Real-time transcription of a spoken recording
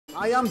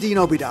Hi, I'm Dean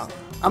Obeidallah.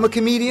 I'm a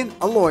comedian,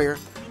 a lawyer,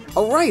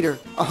 a writer,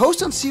 a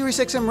host on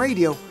SiriusXM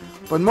Radio,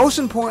 but most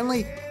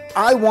importantly,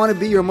 I want to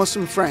be your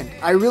Muslim friend.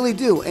 I really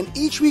do. And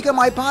each week on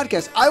my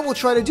podcast, I will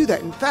try to do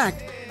that. In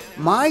fact,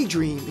 my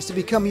dream is to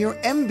become your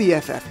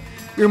MBFF,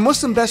 your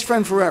Muslim best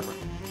friend forever.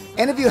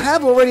 And if you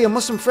have already a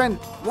Muslim friend,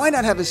 why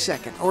not have a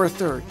second or a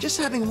third? Just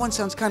having one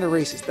sounds kind of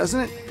racist, doesn't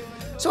it?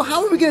 So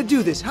how are we going to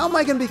do this? How am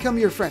I going to become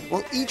your friend?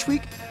 Well, each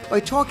week by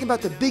talking about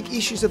the big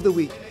issues of the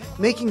week,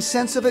 making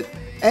sense of it,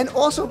 and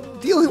also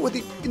dealing with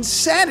the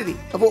insanity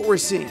of what we're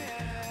seeing.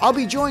 I'll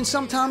be joined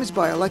sometimes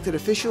by elected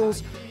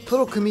officials,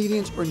 political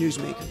comedians, or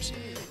newsmakers.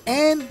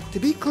 And to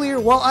be clear,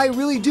 while I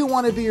really do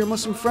want to be your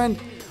Muslim friend,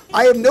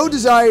 I have no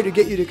desire to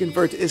get you to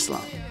convert to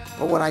Islam.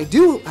 But what I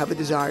do have a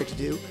desire to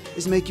do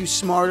is make you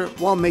smarter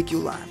while make you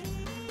laugh.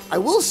 I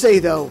will say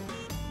though,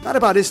 not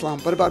about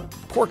Islam, but about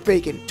pork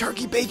bacon.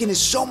 Turkey bacon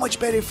is so much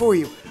better for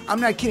you. I'm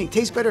not kidding.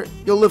 Tastes better,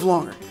 you'll live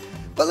longer.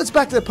 But let's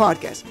back to the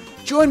podcast.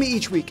 Join me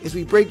each week as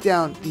we break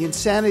down the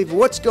insanity of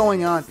what's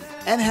going on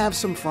and have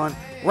some fun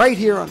right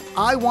here on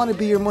I Want to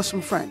Be Your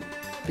Muslim Friend,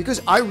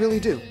 because I really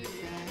do.